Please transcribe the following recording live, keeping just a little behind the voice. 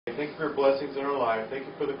Thank you for your blessings in our life. Thank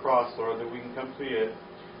you for the cross, Lord, that we can come to it,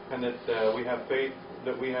 and that we have faith,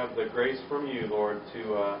 that we have the grace from you, Lord,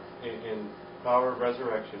 to in power of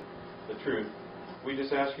resurrection, the truth. We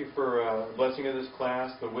just ask you for blessing of this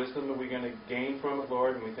class, the wisdom that we're going to gain from it,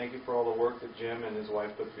 Lord, and we thank you for all the work that Jim and his wife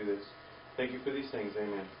put through this. Thank you for these things.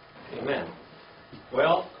 Amen. Amen.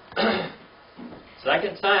 Well,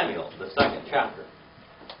 2 Samuel, the 2nd chapter.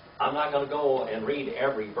 I'm not going to go and read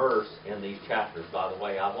every verse in these chapters, by the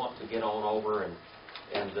way. I want to get on over and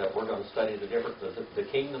we're going to study the different, the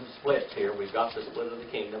kingdom splits here. We've got the split of the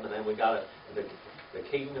kingdom, and then we got the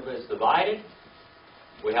kingdom is divided.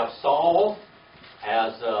 We have Saul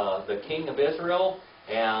as the king of Israel,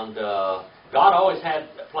 and God always had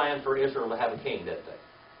a plan for Israel to have a king, didn't they?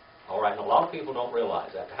 All right, and a lot of people don't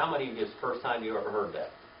realize that. How many of you, it's the first time you ever heard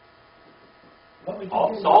that?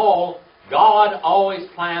 Saul, God always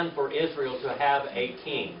planned for Israel to have a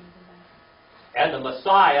king. And the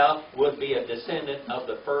Messiah would be a descendant of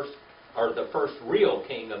the first real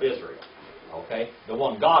king of Israel. Okay? The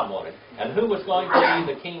one God wanted. And who was going to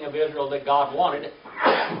be the king of Israel that God wanted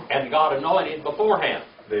and God anointed beforehand?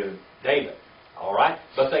 David. All right?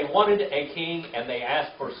 But they wanted a king, and they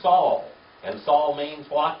asked for Saul. And Saul means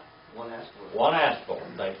what? One asked for. One asked for.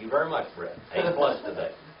 Thank you very much, Brett. A plus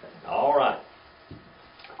today. All right.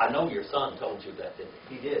 I know your son told you that, didn't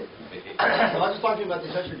he? He did. Well, I was talking about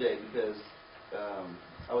this yesterday because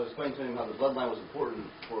I was explaining to him how the bloodline was important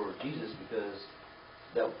for Jesus, because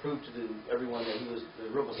that proved to everyone that he was the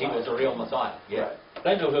real Messiah. He was the real Messiah. Yeah. Right.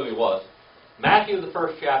 They knew who he was. Matthew, the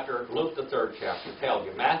 1st chapter, Luke, the 3rd chapter, tells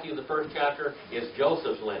you. Matthew, the 1st chapter, is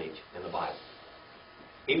Joseph's lineage in the Bible.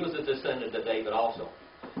 He was a descendant of David also.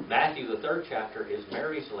 Matthew, the 3rd chapter, is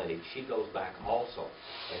Mary's lineage. She goes back also.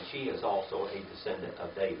 And she is also a descendant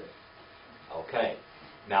of David. Okay.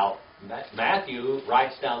 Now, Matthew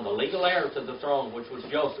writes down the legal heir to the throne, which was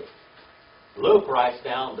Joseph. Luke writes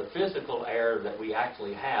down the physical heir that we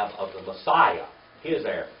actually have of the Messiah, his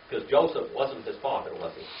heir. Because Joseph wasn't his father,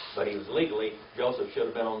 was he? But he was legally, Joseph should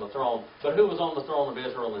have been on the throne. But who was on the throne of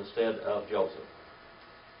Israel instead of Joseph?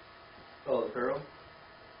 Oh, the Pharaoh?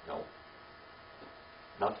 No.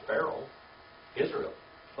 Not the Pharaoh. Israel.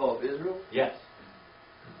 Oh, of Israel? Yes.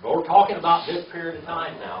 But we're talking about this period of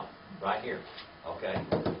time now, right here. Okay?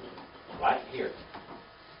 Right here.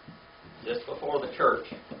 Just before the church.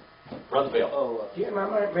 Brother Bill. Jim, I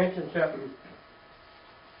might mention something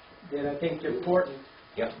that I think is important.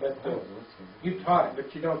 Yep. But you taught it,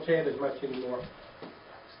 but you don't say it as much anymore.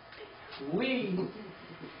 We,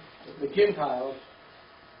 the Gentiles,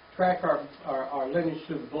 track our lineage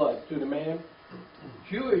through the blood, through the man.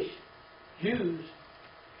 Jews,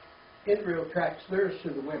 Israel tracks theirs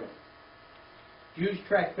through the women. Jews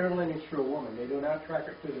track their lineage through a woman. They do not track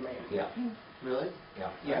it through the man. Yeah. Really?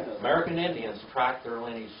 Yeah. Yeah. American Indians track their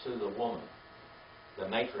lineage through the woman, the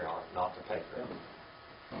matriarch, not the patriarch.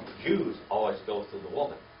 Jews always go through the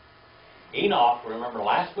woman. Enoch, remember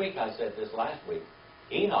last week, I said this last week,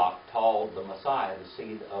 Enoch called the Messiah the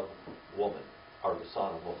seed of woman, or the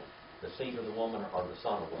son of woman. The seed of the woman or the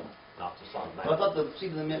son of woman, not the son of man. Well, I thought the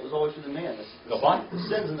seed of the man was always through the man. The what? The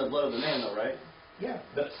sin's in the blood of the man, though, right? Yeah.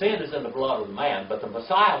 The sin is in the blood of the man, but the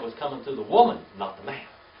Messiah was coming through the woman, not the man.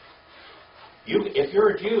 If you're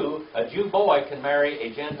a Jew boy can marry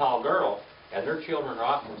a Gentile girl, and their children are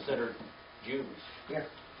not considered Jews. Yeah.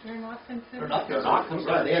 They're not considered. They're not considered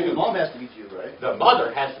Right. The Jews. mom has to be Jew, right? The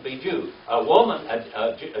mother has to be Jew. A woman,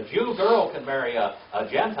 a Jew girl can marry a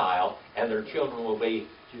Gentile, and their children will be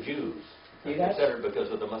Jews. Considered because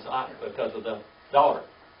of the Messiah, because of the daughter.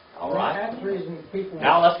 All right. That's the reason people.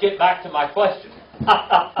 Now let's get back to my question.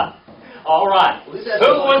 All right. Well,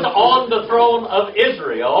 Who was on the throne of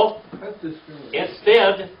Israel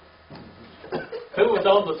instead? Who was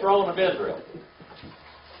on the throne of Israel?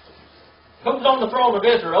 Who was on the throne of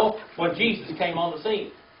Israel when Jesus came on the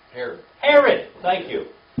scene? Herod. Herod. Thank you.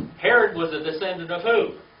 Herod was a descendant of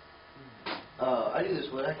who? I knew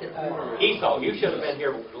this one. I can't remember. Esau. You should have been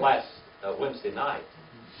here last Wednesday night.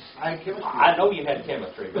 I had chemistry. I know you had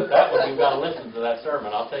chemistry, but that one you've got to listen to that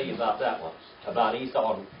sermon. I'll tell you about that one, about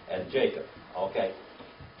Esau and Jacob. Okay,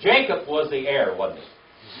 Jacob was the heir, wasn't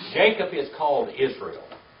he? Jacob is called Israel.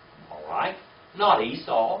 All right, not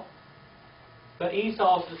Esau. But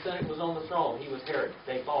Esau's descendant was on the throne. He was Herod.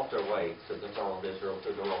 They fought their way to the throne of Israel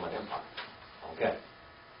through the Roman Empire. Okay.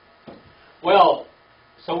 Well,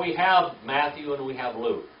 so we have Matthew and we have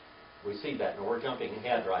Luke. We see that. Now we're jumping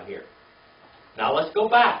ahead right here. Now let's go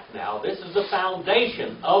back. Now this is the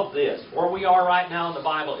foundation of this. Where we are right now in the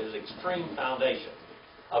Bible is extreme foundation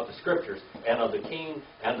of the Scriptures and of the king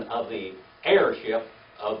and of the heirship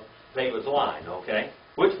of David's line, okay?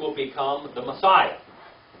 Which will become the Messiah.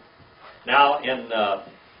 Now, in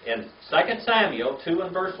 2 Samuel 2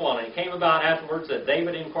 and verse 1, and it came about afterwards that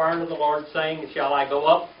David inquired of the Lord, saying, Shall I go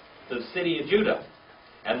up to the city of Judah?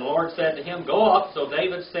 And the Lord said to him, Go up. So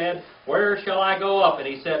David said, Where shall I go up? And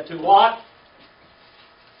he said, To what?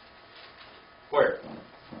 Where?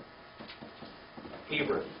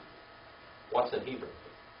 Hebron. What's in Hebron?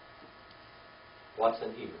 What's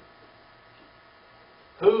in Hebron?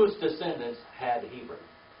 Whose descendants had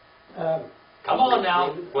Hebron? Come on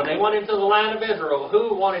now. When they went into the land of Israel,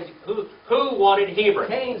 who wanted Hebron?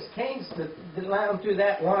 Cain's the line through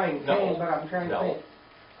that line. No. Cain, but I'm trying to think.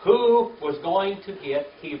 Who was going to get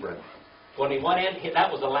Hebron? When he went in,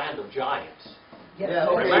 that was a land of giants. Yeah,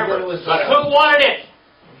 so okay. Remember? But it was, But who wanted it?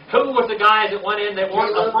 Who was the guys that went in that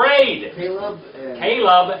weren't afraid? Caleb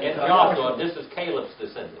And Joshua. This is Caleb's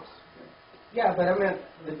descendants. Yeah, but I meant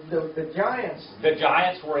the giants. The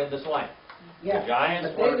giants were in this land. Yeah, The giants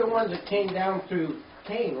but they're the ones that came down through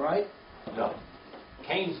Cain, right? No.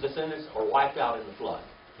 Cain's descendants are wiped out in the flood.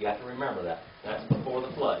 You have to remember that. That's before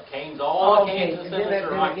the flood. Cain's descendants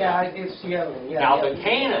are wiped yeah, out. it's the other one. Yeah, Now yeah. the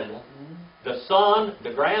Canaan,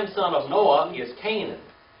 the grandson of Noah is Canaan.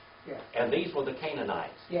 Yeah. And these were the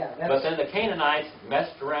Canaanites. Yeah, But then the Canaanites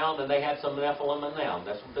messed around and they had some Nephilim in them.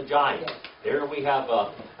 That's the giants. Yeah. There we have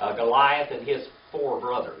Goliath and his 4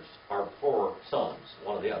 brothers, or 4 sons,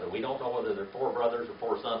 one or the other. We don't know whether they're 4 brothers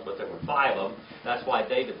or 4 sons, but there were 5 of them. That's why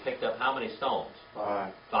David picked up how many stones?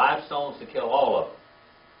 5. 5 stones to kill all of them.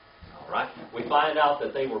 All right? We find out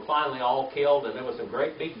that they were finally all killed, and there was some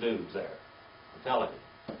great big dudes there. I'm telling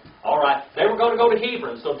you. All right. They were going to go to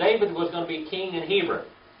Hebron, so David was going to be king in Hebron.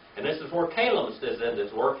 And this is where Caleb's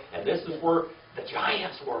descendants were, and this is where the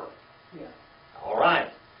giants were. Yeah. All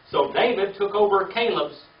right. So David took over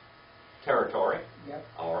Caleb's territory. Yep.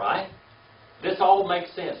 All right. This all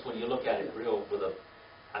makes sense when you look at it real with a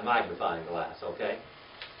magnifying glass, okay?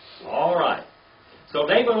 All right. So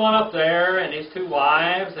David went up there, and his 2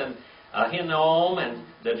 wives, and Ahinoam, and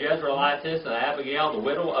the Jezreelitess, and Abigail, the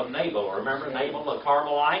widow of Nabal. Remember Nabal, the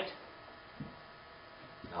Carmelite?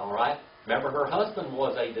 All right. Remember, her husband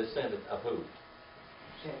was a descendant of who?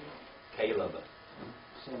 Caleb.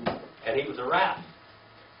 And he was a rat.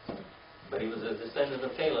 But he was a descendant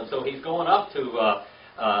of Caleb. So he's going up to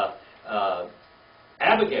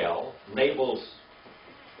Abigail, Nabal's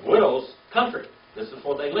widow's country. This is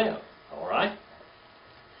where they live. All right?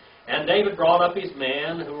 And David brought up his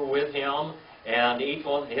men who were with him, and each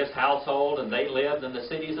one his household, and they lived in the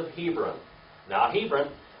cities of Hebron. Now,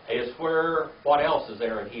 Hebron is where, what else is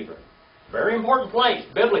there in Hebron? Very important place,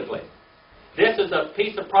 biblically. This is a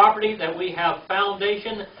piece of property that we have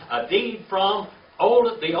foundation, a deed from,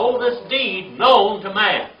 the oldest deed known to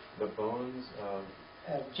man. The bones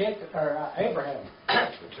of Jacob or Abraham.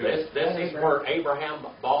 This is where Abraham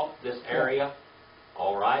bought this area,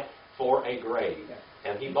 all right, for a grave.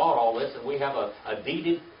 And he bought all this, and we have a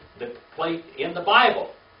deeded the place in the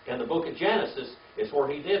Bible, in the book of Genesis, is where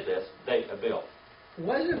he did this, they built.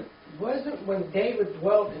 Wasn't when David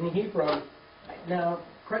dwelt in Hebron, now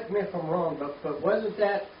correct me if I'm wrong, but wasn't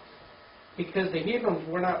that because the Hebrons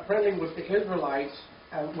were not friendly with the Israelites,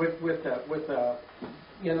 with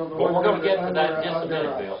you know, the Well, we're going to get to under, that in just a minute,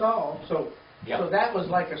 under Bill. Saul, so Yeah. that was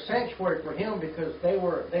like a sanctuary for him because they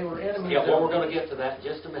were enemies. Yeah, well, we're going to get to that in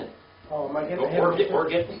just a minute. Oh, am I getting But ahead of we're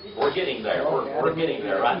myself? getting there. Okay, We're getting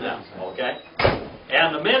there right now. Okay?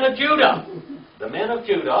 And the men of Judah. The men of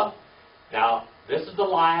Judah. Now, this is the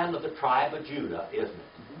Lion of the tribe of Judah, isn't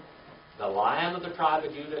it? The Lion of the tribe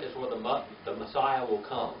of Judah is where the Messiah will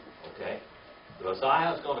come. Okay? The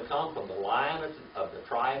Messiah is going to come from the Lion of the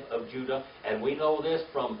tribe of Judah. And we know this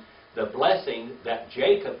from the blessing that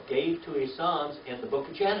Jacob gave to his sons in the book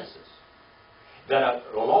of Genesis. That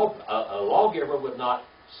a lawgiver would not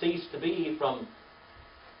cease to be from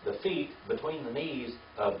the feet between the knees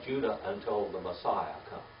of Judah until the Messiah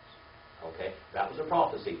comes. Okay? That was a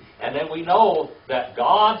prophecy. And then we know that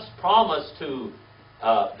God's promise to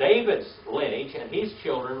David's lineage and his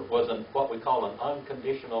children was what we call an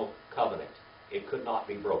unconditional covenant. It could not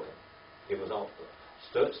be broken. It was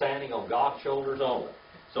stood standing on God's shoulders only.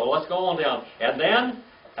 So let's go on down. And then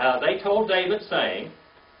they told David, saying,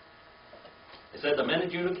 it said, the men of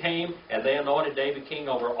Judah came, and they anointed David king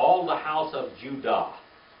over all the house of Judah.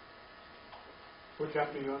 what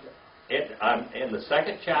chapter are you on? I'm in the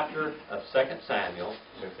second chapter of 2 Samuel,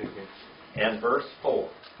 and verse 4.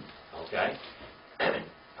 Okay?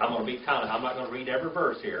 I'm not going to read every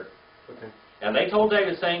verse here. Okay. And they told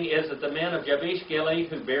David, saying, is it the men of Jabesh Gilead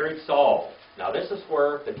who buried Saul? Now this is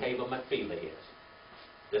where the cave of Machpelah is.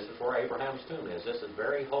 This is where Abraham's tomb is. This is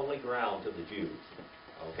very holy ground to the Jews.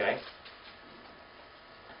 Okay?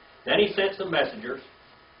 Then he sent some messengers.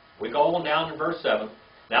 We go on down to verse 7.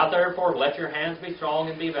 Now therefore let your hands be strong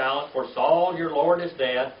and be valiant, for Saul your Lord is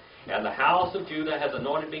dead, and the house of Judah has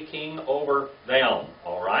anointed me king over them.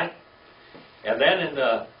 All right? And then in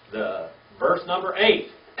the verse number 8,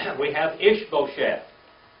 we have Ishbosheth.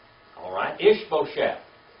 All right? Ishbosheth.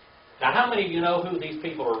 Now how many of you know who these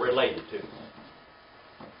people are related to?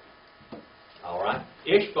 All right?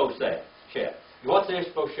 Ishbosheth. What's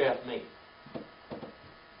Ishbosheth mean?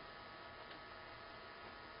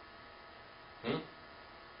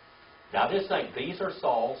 Now just think, these are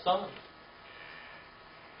Saul's sons.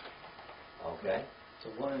 Okay? So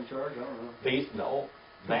one in charge, I don't know. No,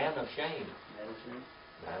 man of shame. Man of shame.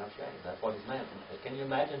 Man of shame. That's what he's meant. Can you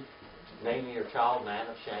imagine naming your child man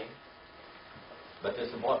of shame? But this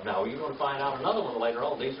is what, now you're going to find out another one later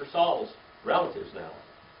on. These are Saul's relatives now.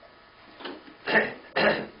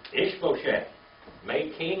 Ishbosheth,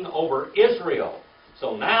 made king over Israel.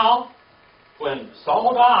 So now, when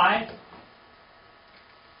Saul died,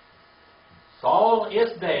 Saul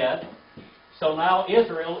is dead, so now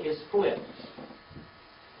Israel is split.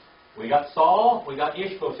 We got Saul, we got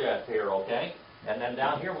Ishbosheth here, okay? And then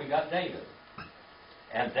down here we got David.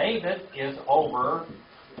 And David is over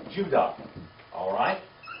Judah, all right?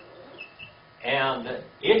 And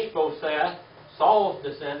Ishbosheth, Saul's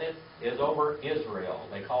descendant, is over Israel.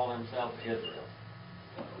 They call themselves Israel.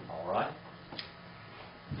 All right?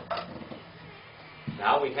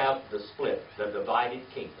 Now we have the split, the divided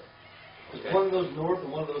kingdom. Okay? One goes north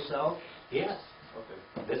and one goes south? Yes.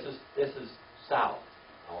 Okay. This is south.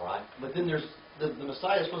 All right? But then there's the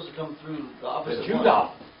Messiah is supposed to come through the opposite The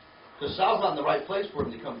Judah. Because south's not in the right place for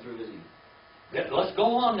him to come through, is he? Let's go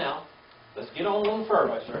on now. Let's get on a little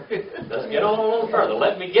further. Right, sir. Let's get on a little further.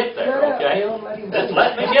 Let me get there, Shut up, okay? Bill. Let him Just go.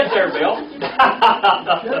 let me get there, Bill. Shut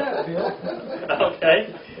up, Bill.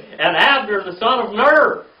 Okay. And Abner, the son of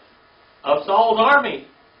Ner, of Saul's army,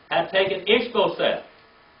 had taken Ishbosheth,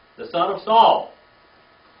 the son of Saul.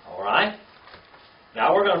 All right?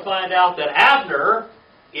 Now we're going to find out that Abner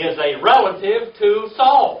is a relative to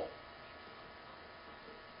Saul.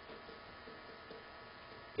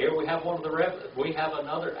 Here we have we have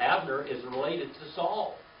another. Abner is related to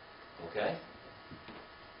Saul. Okay?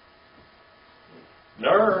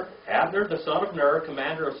 Abner, the son of Ner,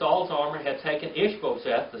 commander of Saul's army, had taken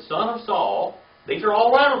Ishbosheth, the son of Saul. These are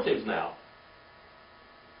all relatives now.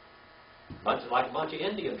 Like a bunch of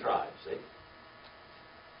Indian tribes, see?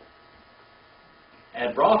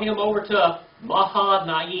 And brought him over to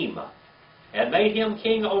Mahanaim, and made him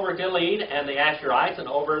king over Gilead and the Asherites, and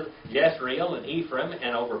over Jezreel and Ephraim,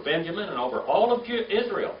 and over Benjamin, and over all of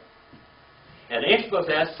Israel. And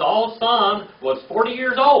Ishbosheth, Saul's son, was 40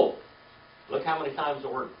 years old. Look how many times the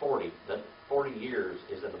word 40, that 40 years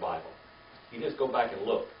is in the Bible. You just go back and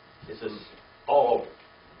look. This is all over.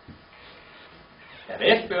 And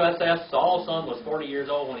Ishbosheth, Saul's son, was 40 years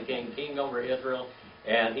old when he became king over Israel,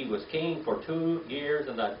 and he was king for 2 years,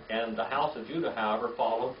 and the house of Judah, however,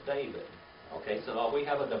 followed David. Okay, so now we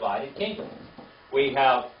have a divided kingdom. We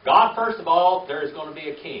have God, first of all, there is going to be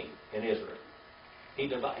a king in Israel. He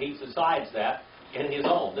decides that in his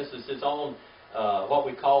own. This is his own, what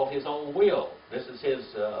we call his own will. This is his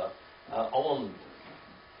own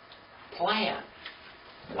plan.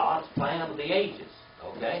 God's plan of the ages.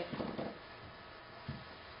 Okay?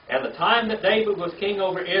 And the time that David was king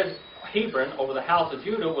over Hebron, over the house of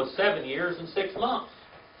Judah, was 7 years and 6 months.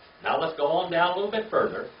 Now let's go on down a little bit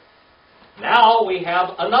further. Now we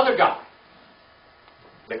have another guy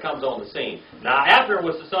that comes on the scene. Now Abner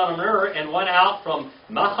was the son of Ner, and went out from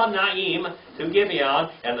Mahanaim to Gibeon,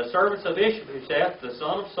 and the servants of Ishbosheth, the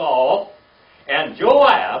son of Saul, and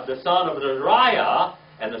Joab, the son of Zeruiah,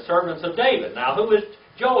 and the servants of David. Now who is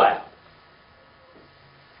Joab?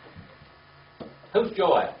 Who's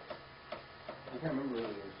Joab? I can't remember who it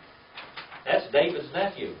is. That's David's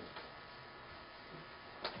nephew.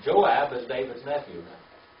 Joab is David's nephew now.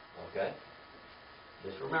 Okay?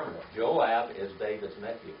 Just remember that. Joab is David's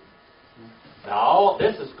nephew. Now,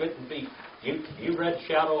 this is good to be. You read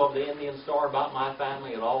Shadow of the Indian Star about my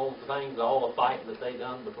family and all the things, all the fighting that they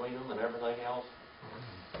done between them and everything else.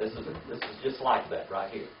 This is just like that right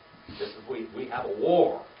here. We have a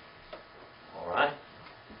war. All right?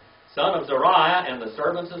 Son of Zeruiah and the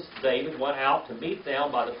servants of David went out to meet them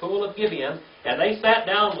by the pool of Gibeon, and they sat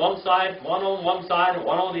down one on one side and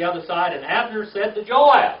one on the other side, and Abner said to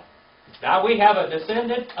Joab. Now we have a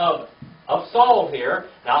descendant of Saul here,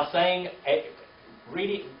 now saying,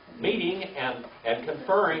 meeting and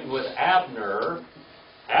conferring with Abner.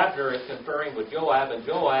 Abner is conferring with Joab, and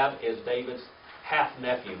Joab is David's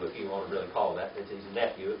half-nephew, if you want to really call it that. It's his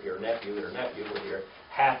nephew, if you're a nephew or nephew, whether you're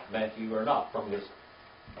half-nephew or not, from his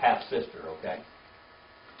half-sister, okay?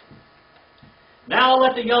 Now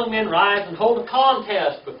let the young men rise and hold a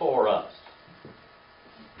contest before us.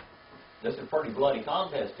 This is a pretty bloody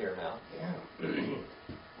contest here now. Yeah.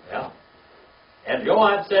 Yeah. And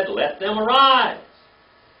Joab said, let them arise.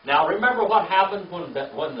 Now remember what happened when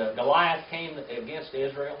the Goliath came against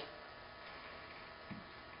Israel?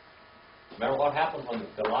 Remember what happened when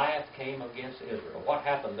Goliath came against Israel? What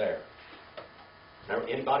happened there?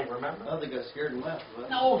 Anybody remember? Oh, they got scared and left. What?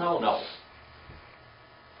 No.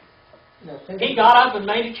 No, He got up and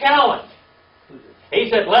made a challenge. Who's it? He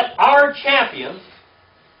said, let our champion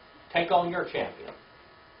take on your champion.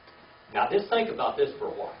 Now just think about this for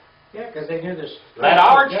a while. Yeah, because they knew this. Let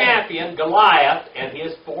our champion, Goliath, and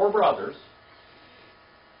his 4 brothers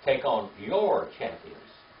take on your champions.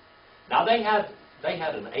 Now they had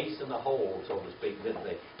an ace in the hole, so to speak, didn't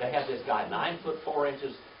they? They had this guy 9 foot 4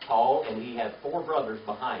 inches tall, and he had 4 brothers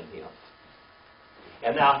behind him.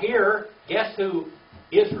 And now here, guess who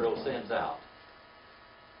Israel sends out?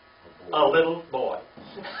 A little boy.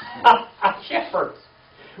 A shepherd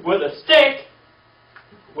with a stick,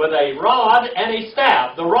 with a rod and a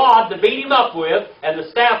staff. The rod to beat him up with, and the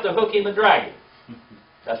staff to hook him and drag him.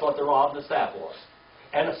 That's what the rod and the staff was.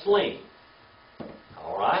 And a sling.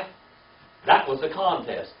 All right? That was the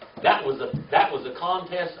contest. That was the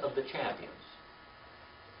contest of the champions.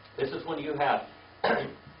 This is when you have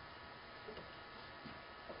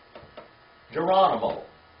Geronimo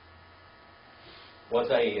was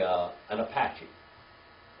an Apache.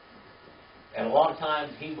 And a lot of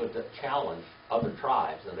times he would challenge other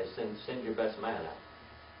tribes, and they send your best man out.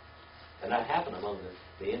 And that happened among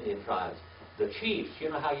the Indian tribes. The chiefs, you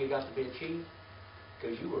know how you got to be a chief?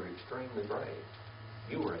 Because you were extremely brave.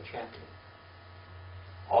 You were a champion.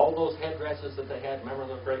 All those headdresses that they had, remember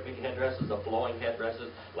those great big headdresses, the flowing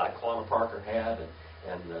headdresses like Quanah Parker had,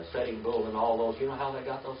 and Setting Bull and all those, you know how they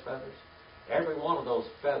got those feathers? Every one of those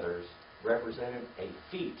feathers represented a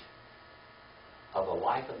feat of a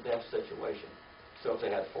life and death situation. So if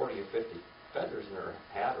they had 40 or 50 feathers in their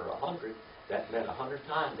hat, or 100, that meant 100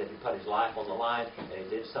 times that he put his life on the line, and he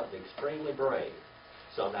did something extremely brave.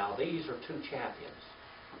 So now these are 2 champions.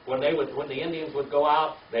 When the Indians would go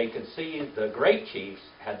out, they could see the great chiefs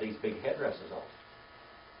had these big headdresses on.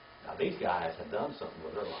 Now these guys had done something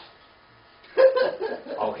with their lives.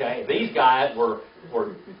 Okay, these guys were.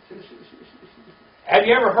 Have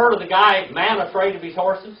you ever heard of the guy, Man Afraid of His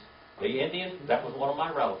Horses? The Indian, that was one of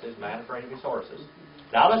my relatives, Man Afraid of His Horses.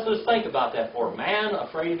 Now let's just think about that for a man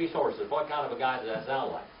afraid of his horses. What kind of a guy does that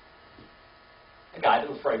sound like? A guy that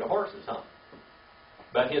was afraid of horses, huh?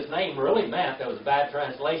 But his name really meant, that was a bad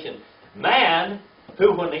translation, man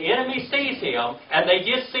who, when the enemy sees him and they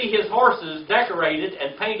just see his horses decorated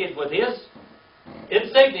and painted with his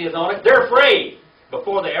insignias on it, they're afraid.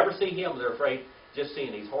 Before they ever see him, they're afraid just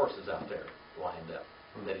seeing these horses out there lined up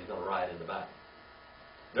that he's going to ride in the battle.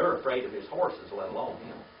 They're afraid of his horses, let alone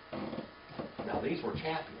him. Now, these were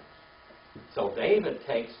champions. So David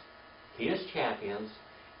takes his champions,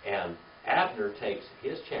 and Abner takes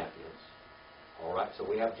his champions. All right, so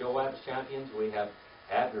we have Joab's champions, we have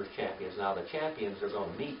Abner's champions. Now, the champions are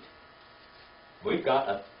going to meet. We've got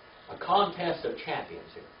a contest of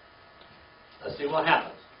champions here. Let's see what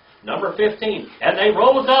happens. Number 15. And they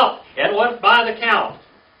rose up and went by the count.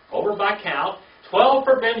 Over by count. 12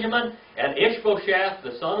 for Benjamin, and Ishbosheth,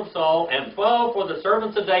 the son of Saul, and 12 for the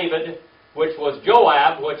servants of David, which was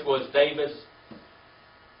Joab, which was David's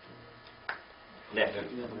nephew.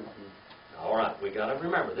 All right, we got to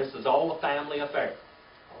remember, this is all a family affair.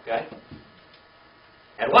 Okay?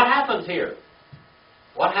 And what happens here?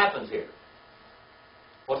 What happens here?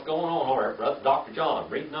 What's going on over here? Dr. John,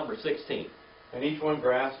 read number 16. And each one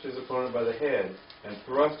grasped his opponent by the head, and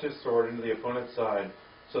thrust his sword into the opponent's side.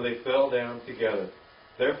 So they fell down together.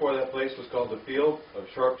 Therefore that place was called the Field of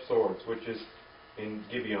Sharp Swords, which is in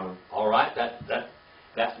Gibeon. All right, that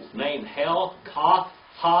name Hel Kath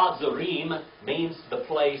Ha-Zerim means the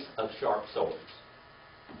place of sharp swords.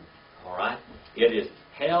 All right, it is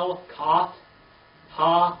Hel Kath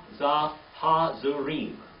Ha-Zerim.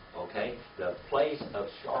 Okay, the place of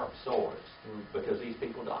sharp swords, because these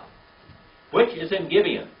people died. Which is in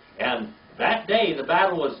Gibeon. And that day the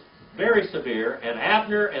battle was very severe, and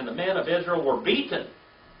Abner and the men of Israel were beaten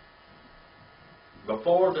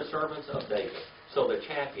before the servants of David. So the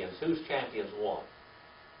champions, whose champions won?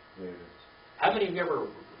 David's. How many of you ever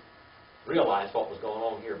realized what was going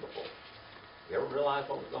on here before? You ever realized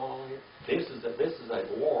what was going on here? This is a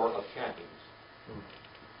war of champions.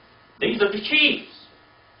 These are the chiefs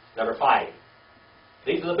that are fighting.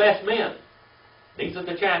 These are the best men. These are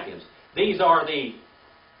the champions. These are the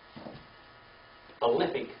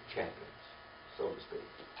Olympic champions, so to speak.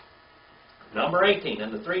 Number 18,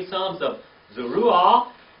 and the 3 sons of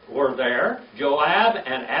Zeruiah were there, Joab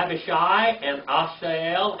and Abishai and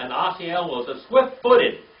Asahel, and Asahel was as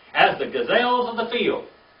swift-footed as the gazelles of the field.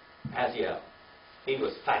 Asahel, he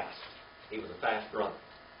was fast. He was a fast runner.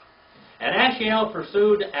 And Asahel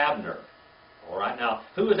pursued Abner. All right, now,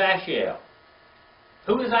 who is Asahel?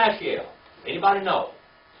 Who is Asahel? Anybody know?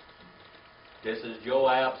 This is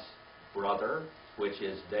Joab's brother, which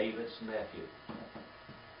is David's nephew.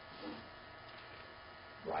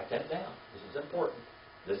 Write that down. This is important.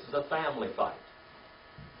 This is a family fight.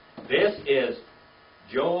 This is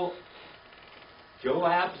Joab's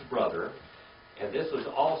brother, and this was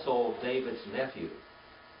also David's nephew,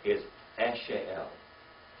 is Asahel.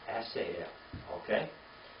 Okay?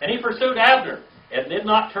 And he pursued Abner, and did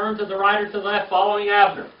not turn to the right or to the left, following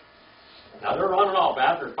Abner. Now they're running off.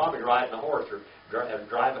 Abner's probably riding a horse or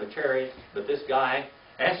driving a chariot, but this guy,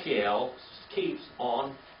 Asahel, keeps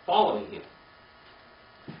on following him.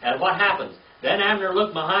 And what happens? Then Abner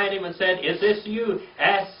looked behind him and said, "Is this you,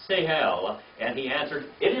 Asahel?" And he answered,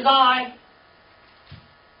 "It is I,"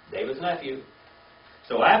 David's nephew.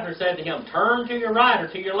 So Abner said to him, "Turn to your right or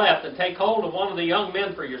to your left, and take hold of one of the young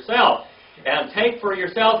men for yourself, and take for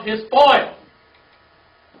yourself his spoil."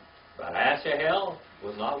 But Asahel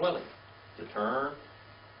was not willing to turn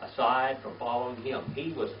aside from following him.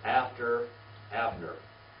 He was after Abner.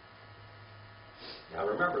 Now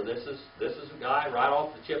remember, this is a guy right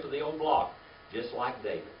off the chip of the old block, just like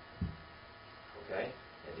David. Okay?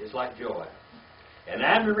 And just like Joab. And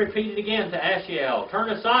Abner repeated again to Asahel, "Turn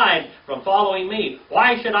aside from following me.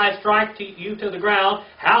 Why should I strike you to the ground?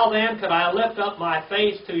 How then could I lift up my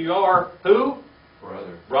face to your," who?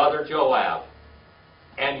 Brother Joab.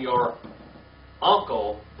 And your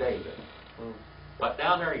uncle David. Put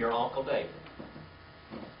down there your uncle David.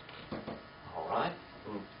 All right?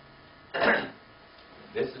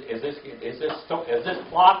 Is this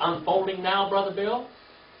plot unfolding now, Brother Bill?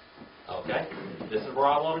 Okay. This is where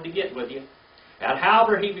I wanted to get with you. And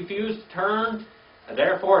however he refused to turn, and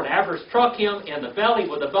therefore Abner struck him in the belly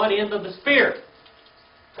with the butt end of the spear.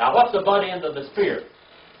 Now what's the butt end of the spear?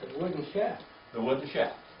 The wooden shaft. The wooden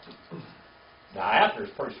shaft. Now Abner's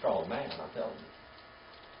a pretty strong man, I'm telling you.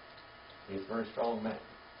 He's a very strong man.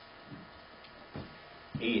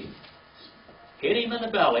 He hit him in the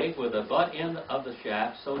belly with the butt end of the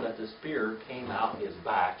shaft so that the spear came out his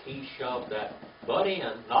back. He shoved that butt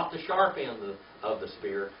end, not the sharp end of the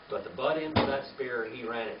spear, but the butt end of that spear, he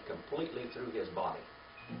ran it completely through his body.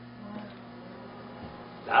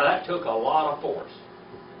 Now that took a lot of force.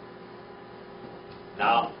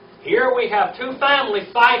 Now, here we have two families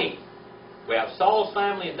fighting. We have Saul's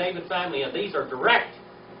family and David's family, and these are direct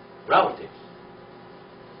relatives.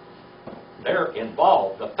 They're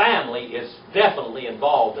involved. The family is definitely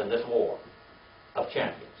involved in this war of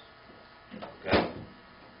champions. Okay?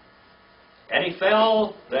 And he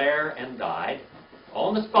fell there and died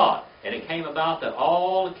on the spot. And it came about that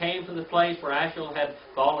all that came to the place where Asahel had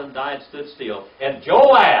fallen and died stood still. And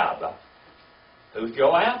Joab, who's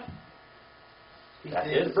Joab? That's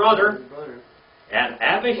his brother. And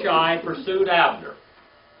Abishai pursued Abner.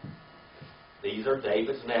 These are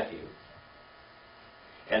David's nephews.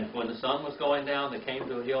 And when the sun was going down, they came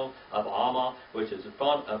to a hill of Ammah, which is in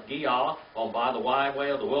front of Giah, on by the wide way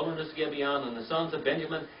of the wilderness of Gibeon, and the sons of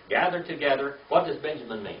Benjamin gathered together. What does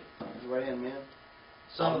Benjamin mean? The right hand man?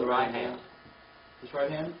 Son of the right hand. His right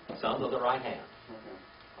hand? Son of the right hand.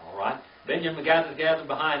 Okay. All right. Benjamin gathered together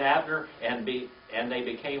behind Abner, and they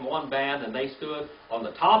became one band, and they stood on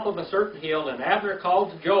the top of a certain hill, and Abner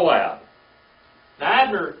called to Joab. Now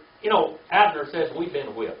Abner says, "We've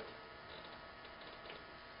been whipped.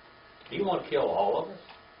 Do you want to kill all of us?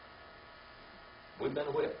 We've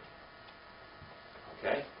been whipped."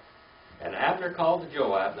 Okay? And Abner called to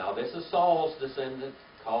Joab. Now this is Saul's descendant,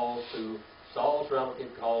 Saul's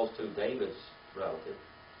relative calls to David's relative,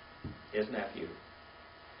 his nephew.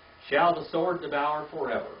 "Shall the sword devour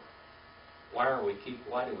forever? Why do we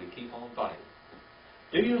keep on fighting?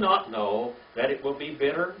 Do you not know that it will be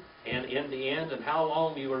bitter and in the end, and how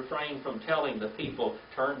long you refrain from telling the people,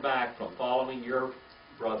 turn back from following your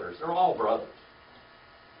brothers?" They're all brothers.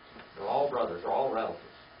 They're all brothers. They're all relatives.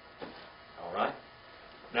 All right?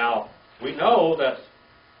 Now, we know that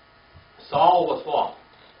Saul was what?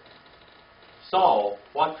 Saul,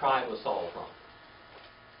 what tribe was Saul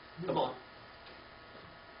from? Come on.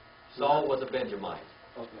 Saul was a Benjamite.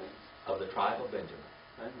 Okay. Of the tribe of Benjamin.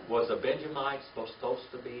 Was a Benjamite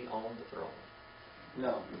supposed to be on the throne?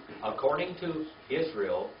 No. According to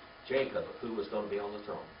Israel, Jacob, who was going to be on the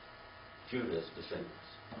throne. Judah's descendants.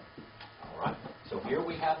 All right? So here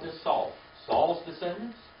we have this Saul. Saul's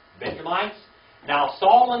descendants, Benjamites. Now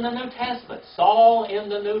Saul in the New Testament. Saul in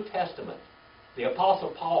the New Testament. The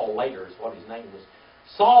Apostle Paul later is what his name was.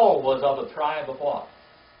 Saul was of a tribe of what?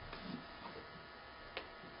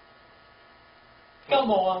 Come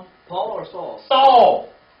on. Paul or Saul? Saul,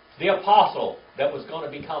 the apostle that was going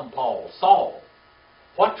to become Paul. Saul.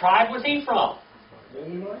 What tribe was he from?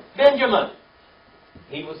 Benjamin.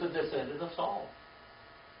 He was a descendant of Saul.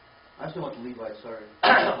 I still want the Levites, sorry.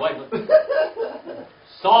 Wait a minute.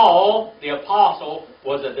 Saul, the apostle,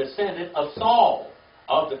 was a descendant of Saul,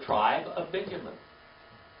 of the tribe of Benjamin.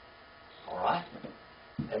 All right?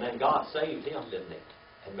 And then God saved him, didn't he?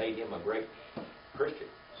 And made him a great Christian.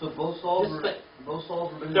 So both Sauls were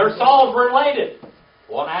Benjamin? Their Sauls were related.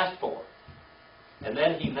 One asked for. And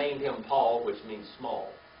then he named him Paul, which means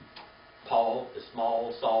small. Paul is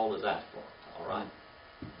small, Saul is asked for. All right?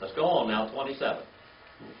 Let's go on now, 27.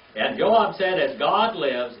 And Joab said, As God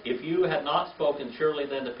lives, if you had not spoken, surely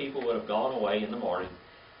then the people would have gone away in the morning,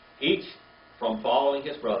 each from following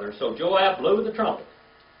his brother. So Joab blew the trumpet,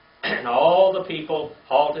 and all the people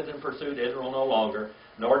halted and pursued Israel no longer,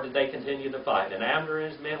 nor did they continue the fight. And Abner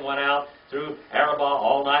and his men went out through Arabah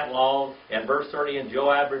all night long. And verse 30, And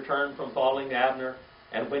Joab returned from following Abner,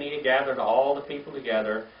 and when he had gathered all the people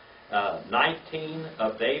together, 19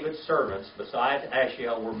 of David's servants, besides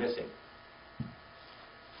Ashiel, were missing.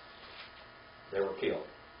 They were killed.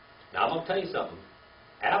 Now, I'm going to tell you something.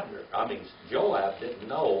 Joab didn't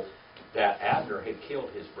know that Abner had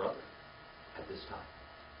killed his brother at this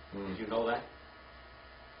time. Did you know that?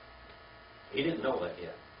 He didn't know that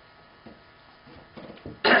yet.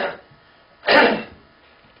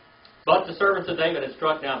 But the servants of David had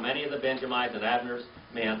struck down many of the Benjamites and Abner's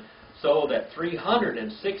men, so that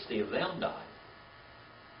 360 of them died.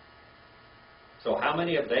 So how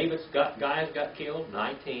many of David's guys got killed?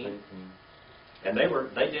 19. And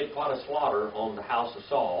they did quite a slaughter on the house of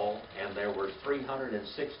Saul, and there were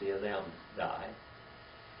 360 of them died.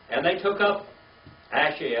 And they took up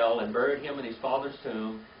Ashiel and buried him in his father's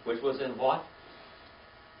tomb, which was in what?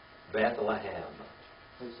 Bethlehem.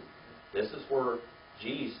 This is where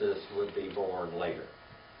Jesus would be born later.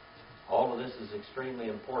 All of this is extremely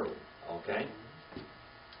important, okay?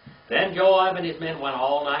 Then Joab and his men went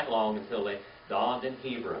all night long until they dawned in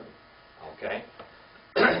Hebron, okay?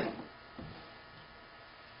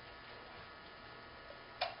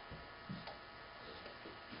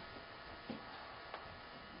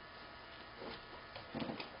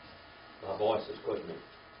 My voice is quickening.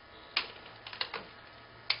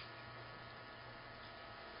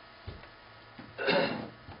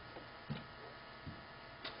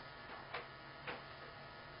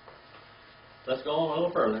 Let's go on a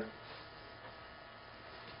little further.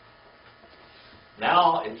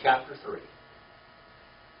 Now in chapter 3.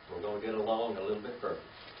 We're going to get along a little bit further.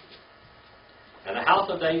 And the house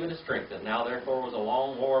of David is strengthened. Now therefore was a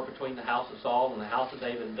long war between the house of Saul and the house of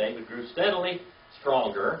David. And David grew steadily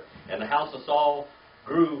stronger, and the house of Saul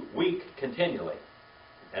grew weak continually.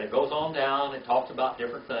 And it goes on down. It talks about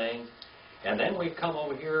different things. And then we come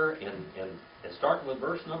over here and starting with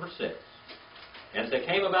verse number 6. And as it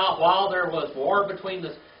came about while there was war between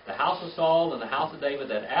the house of Saul and the house of David,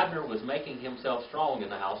 that Abner was making himself strong in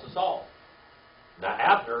the house of Saul. Now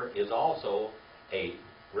Abner is also a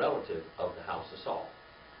relative of the house of Saul.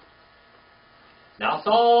 Now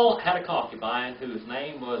Saul had a concubine whose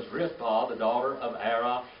name was Rizpah, the daughter of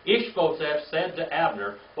Arah. Ishbosheth said to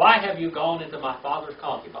Abner, Why have you gone into my father's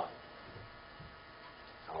concubine?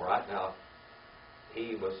 All right, now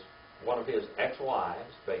he was one of his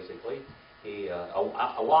ex-wives, basically.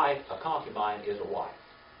 A wife, a concubine is a wife,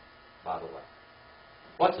 by the way.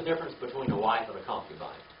 What's the difference between a wife and a concubine?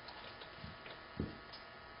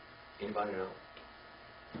 Anybody know?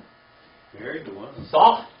 Married to one.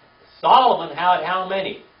 Solomon had how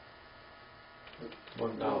many?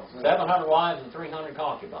 1,000. 700 wives and 300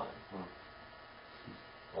 concubines.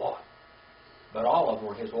 Boy. But all of them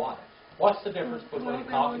were his wives. What's the difference between a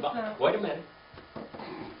concubine? Wait a minute.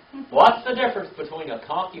 What's the difference between a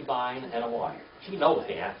concubine and a wife? She knows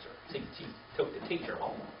the answer. She took the teacher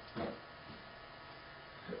home.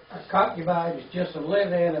 A concubine is just a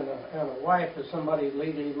live-in, and a wife is somebody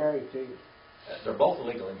legally married to you. They're both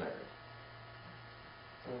legally married.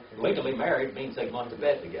 Okay. Legally married means they go to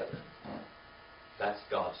bed together. That's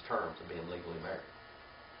God's terms of being legally married.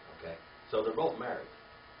 Okay? So they're both married.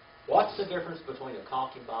 What's the difference between a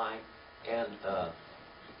concubine and a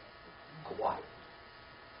wife?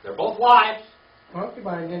 They're both wives.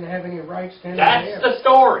 Concubine didn't have any rights to That's anything the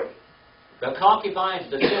story. The concubine's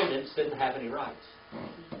descendants didn't have any rights.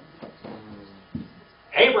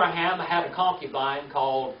 Abraham had a concubine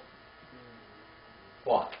called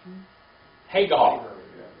what? Hagar.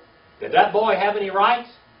 Did that boy have any rights?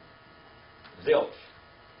 Zilch.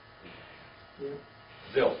 Yeah.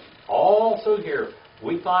 all through here,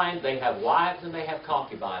 we find they have wives and they have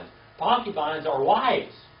concubines. Concubines are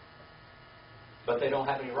wives, but they don't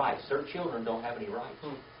have any rights. Their children don't have any rights.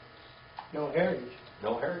 No heritage.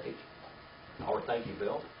 No heritage. Thank you,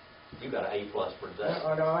 Bill. You got an A+ for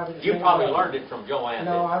that. No, I was You probably learned it from Joanne.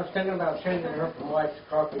 No, I was thinking about changing her from wife to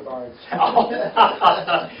concubines.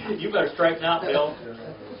 You better straighten out, Bill.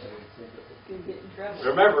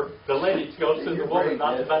 Remember, the lineage goes through the woman,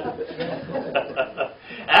 not the man.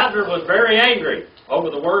 Abner was very angry over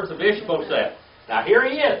the words of Ishbosheth. Now here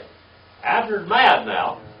he is. Abner's mad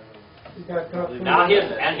now. Now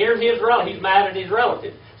here's his relative. He's mad at his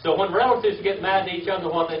relative. So when relatives get mad at each other,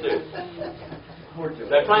 what they do?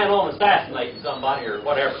 They plan on assassinating somebody or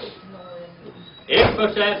whatever.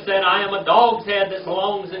 Ishbosheth said, I am a dog's head that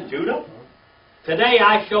belongs in Judah. Today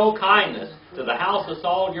I show kindness to the house of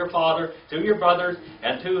Saul your father, to your brothers,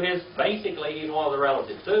 and to his, basically he's one of the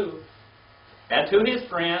relatives too, and to his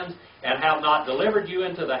friends, and have not delivered you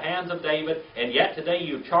into the hands of David, and yet today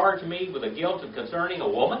you charge me with the guilt of concerning a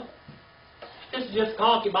woman? This is just a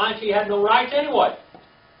concubine. She had no rights anyway.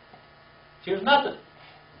 She was nothing.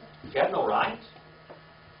 She had no rights.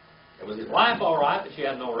 It was his wife, all right, but she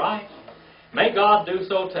had no rights. May God do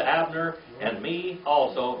so to Abner and me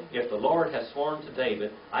also, if the Lord has sworn to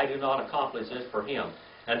David, I do not accomplish this for him.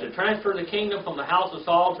 And to transfer the kingdom from the house of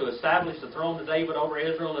Saul, to establish the throne of David over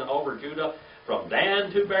Israel and over Judah, from Dan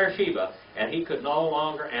to Beersheba. And he could no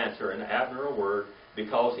longer answer in Abner a word,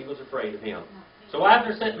 because he was afraid of him. So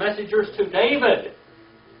Abner sent messengers to David.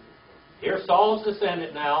 Here's Saul's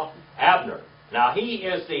descendant now, Abner. Now he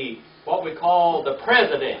is what we call the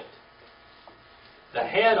president, the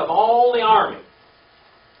head of all the army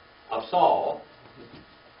of Saul,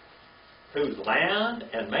 whose land,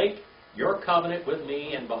 and make your covenant with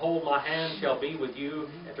me, and behold, my hand shall be with you,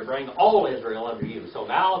 and to bring all Israel under you. So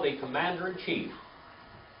now the commander-in-chief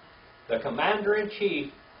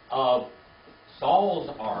of Saul's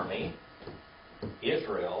army,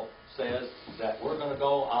 Israel, says that I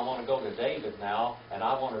want to go to David now, and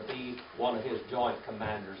I want to be one of his joint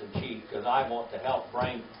commanders-in-chief, because I want to help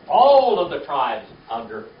bring all of the tribes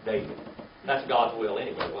under David. That's God's will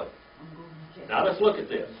anyway, wasn't it? Now let's look at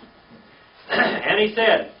this. And he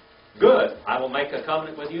said, good, I will make a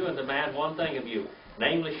covenant with you and demand one thing of you,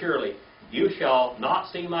 namely, surely, you shall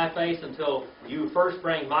not see my face until you first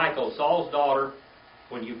bring Michal, Saul's daughter,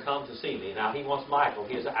 when you come to see me. Now he wants Michal.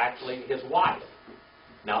 He is actually his wife.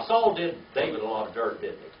 Now Saul did David a lot of dirt,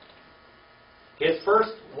 didn't he? His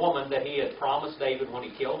first woman that he had promised David when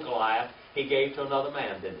he killed Goliath, he gave to another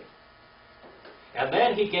man, didn't he? And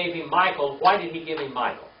then he gave him Michal. Why did he give him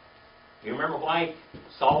Michal? Do you remember why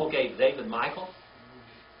Saul gave David Michal?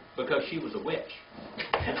 Because she was a witch.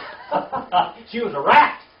 She was a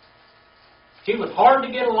rat. She was hard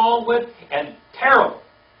to get along with and terrible.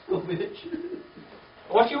 A witch.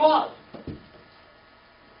 What she was.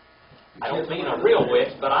 I don't mean a real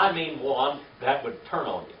witch, but I mean one that would turn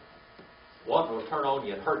on you. One that would turn on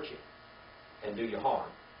you and hurt you and do you harm.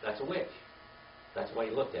 That's a witch. That's the way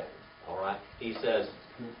he looked at her. All right? He says,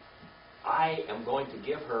 I am going to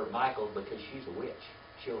give her Michal because she's a witch.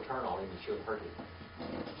 She'll turn on him and she'll hurt him.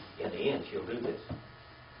 In the end, she'll do this.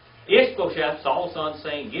 Ishbosheth, Saul's son,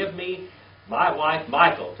 saying, give me my wife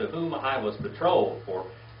Michal, to whom I was betrothed, for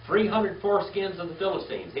 300 foreskins of the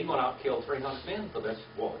Philistines. He went out and killed 300 men for this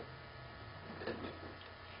woman.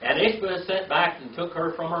 And Ishbosheth sent back and took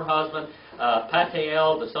her from her husband,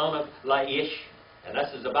 Paltiel, the son of Laish. And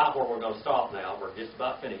this is about where we're going to stop now. We're just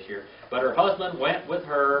about finished here. But her husband went with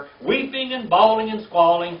her, weeping and bawling and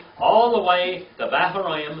squalling, all the way to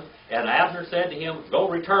Bahurim. And Abner said to him, go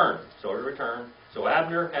return. So he returned. So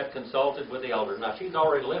Abner had consulted with the elders. Now she's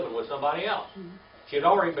already living with somebody else. She had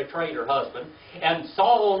already betrayed her husband. And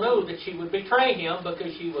Saul knew that she would betray him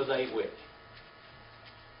because she was a witch.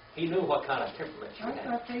 He knew what kind of temperament she had. I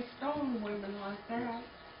thought they stoned women like that.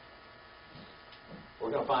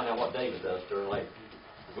 We're going to find out what David does to her later.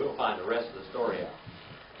 We'll find the rest of the story out.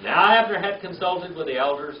 Now Abner had consulted with the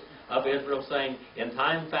elders of Israel, saying, in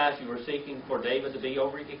time past you were seeking for David to be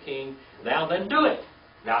over you king. Now then do it.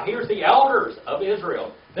 Now here's the elders of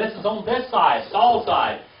Israel. This is on this side, Saul's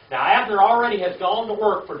side. Now Abner already has gone to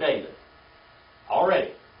work for David.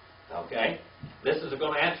 Already. Okay? This is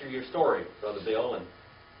going to answer your story, Brother Bill, and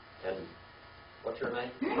what's your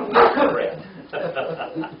name? Fred.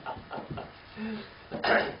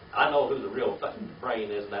 I know who the real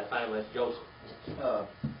brain is in that family. It's Joseph.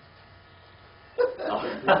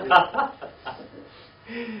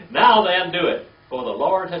 Now then, do it. For the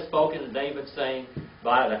Lord has spoken to David, saying,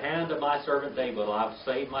 by the hand of my servant David I have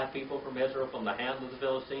saved my people from Israel, from the hand of the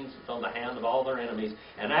Philistines, and from the hand of all their enemies.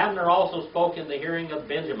 And Abner also spoke in the hearing of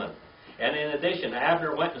Benjamin. And in addition,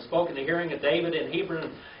 Abner went and spoke in the hearing of David in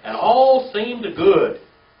Hebron, and all seemed good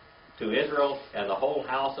to Israel and the whole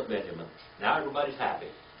house of Benjamin. Now everybody's happy.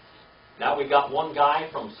 Now we got one guy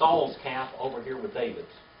from Saul's camp over here with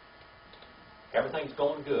David's. Everything's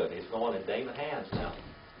going good. It's going in David's hands now.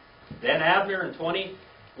 Then Abner and 20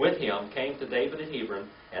 with him came to David at Hebron,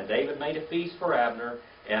 and David made a feast for Abner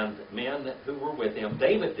and men who were with him.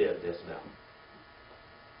 David did this now.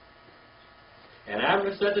 And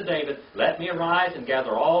Abner said to David, "Let me arise and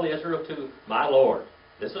gather all Israel to my Lord."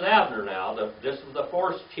 This is Abner now. This is the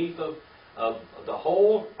force chief of the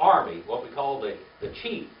whole army, what we call the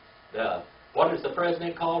chief. What is the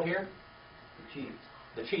president called here? The chief.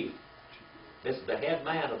 The chief. This is the head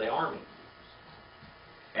man of the army.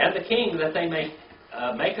 And the king, that they may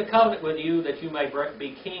make a covenant with you, that you may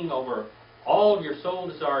be king over all your soul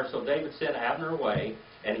desires. So David sent Abner away,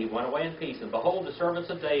 and he went away in peace. And behold, the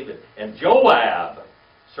servants of David, and Joab,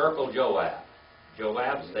 circle Joab.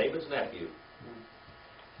 Joab is David's nephew.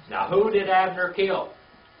 Now, who did Abner kill?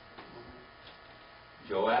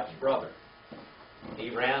 Joab's brother.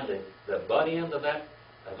 He ran the butt end of that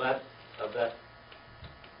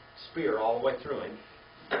spear all the way through him.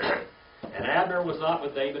 And Abner was not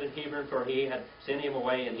with David in Hebron, for he had sent him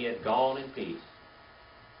away, and he had gone in peace.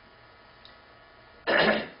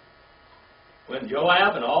 When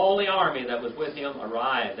Joab and all the army that was with him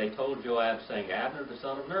arrived, they told Joab, saying, Abner the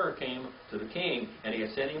son of Ner came to the king, and he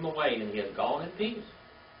had sent him away, and he had gone in peace.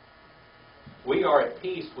 We are at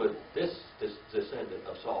peace with this descendant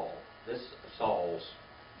of Saul, this Saul's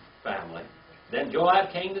family. Then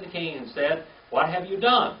Joab came to the king and said, "What have you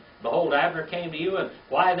done? Behold, Abner came to you, and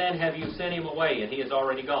why then have you sent him away, and he is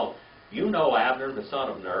already gone? You know Abner the son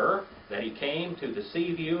of Ner, that he came to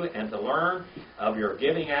deceive you and to learn of your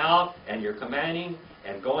giving out and your commanding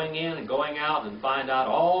and going in and going out and find out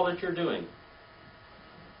all that you're doing."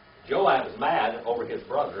 Joab is mad over his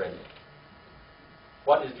brother, isn't he?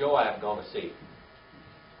 What is Joab going to see?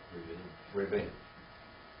 Revenge.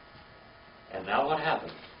 And now what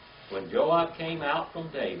happened? When Joab came out from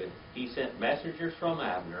David, he sent messengers from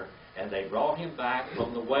Abner, and they brought him back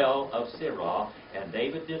from the well of Sirah, and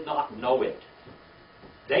David did not know it.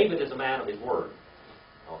 David is a man of his word.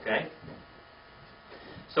 Okay?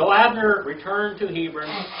 So Abner returned to Hebron,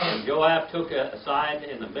 and Joab took aside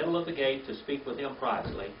in the middle of the gate to speak with him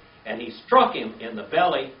privately, and he struck him in the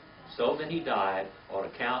belly, so that he died on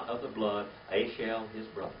account of the blood of Asahel his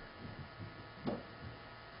brother.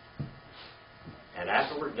 And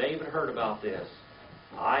afterward David heard about this.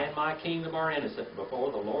 I and my kingdom are innocent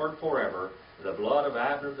before the Lord forever, the blood of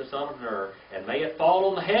Abner the son of Ner, and may it fall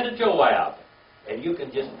on the head of Joab. And you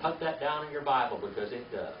can just put that down in your Bible, because it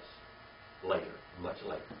does. Later, much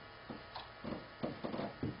later.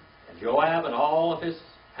 And Joab and all of his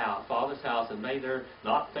father's house, and may there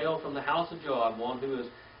not fail from the house of Joab one who is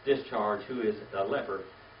discharged, who is a leper,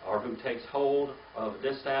 or who takes hold of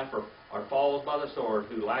this staff, or falls by the sword,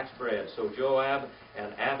 who lacks bread. So Joab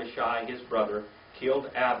and Abishai his brother killed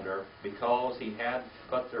Abner, because he had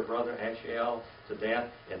put their brother Asahel to death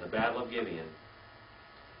in the battle of Gibeon.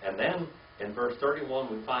 And then in verse 31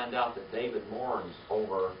 we find out that David mourns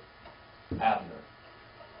over Abner.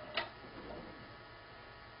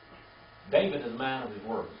 David is a man of his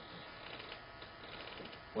word.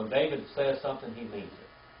 When David says something, he means it.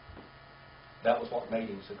 That was what made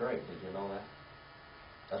him so great. Did you know that?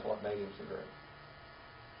 That's what made him so great.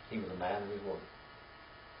 He was a man of his word.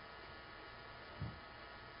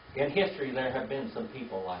 In history, there have been some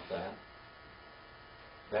people like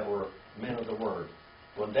that were men of the word.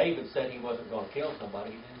 When David said he wasn't going to kill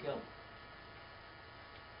somebody, he didn't kill him.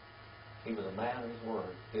 He was a man of his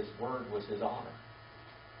word. His word was his honor.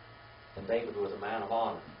 And David was a man of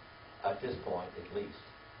honor, at this point, at least,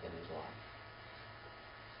 in his life.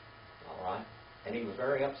 All right? And he was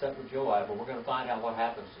very upset with Joab, but we're going to find out what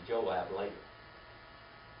happens to Joab later.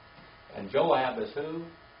 And Joab is who?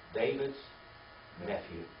 David's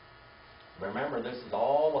nephew. Remember, this is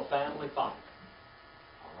all a family fight.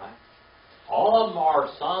 All right? All of them are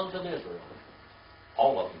sons of Israel.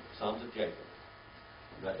 All of them, sons of Jacob.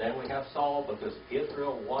 But then we have Saul, because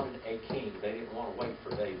Israel wanted a king. They didn't want to wait for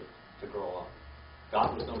David to grow up.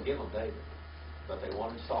 God was going to give them David, but they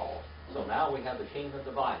wanted Saul. So now we have the kingdom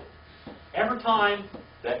divided. Every time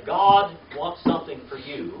that God wants something for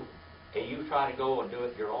you, and you try to go and do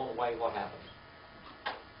it your own way, what happens?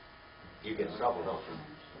 You get in trouble, don't you?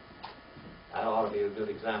 That ought to be a good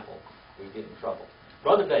example. We get in trouble.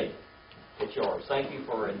 Brother David, it's yours. Thank you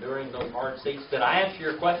for enduring those hard seats. Did I answer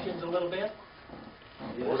your questions a little bit?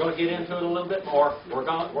 We're going to get into it a little bit more. We're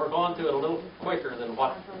going through it a little quicker than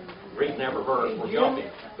what reading every verse, we're jumping.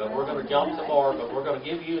 But we're going to jump some more, but we're going to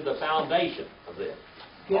give you the foundation of this.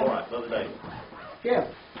 All right, Brother David. Jeff,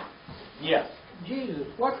 Yes. Jesus,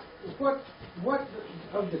 what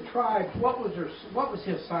of the tribes? What was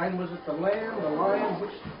his sign? Was it the lamb, the lion,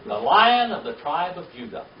 which? The Lion of the tribe of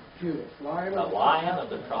Judah. Judah, lion. The Lion of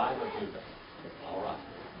the tribe of Judah. All right.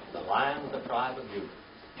 The Lion of the tribe of Judah.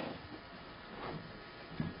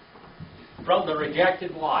 From the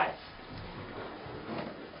rejected wife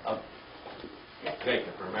of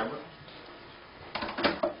Jacob, remember?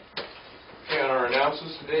 Okay, on our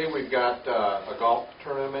announcements today, we've got a golf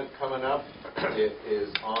tournament coming up. It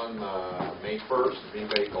is on May 1st. If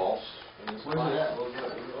anybody golfs in this Where's it class.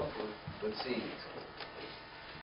 at? Let's see.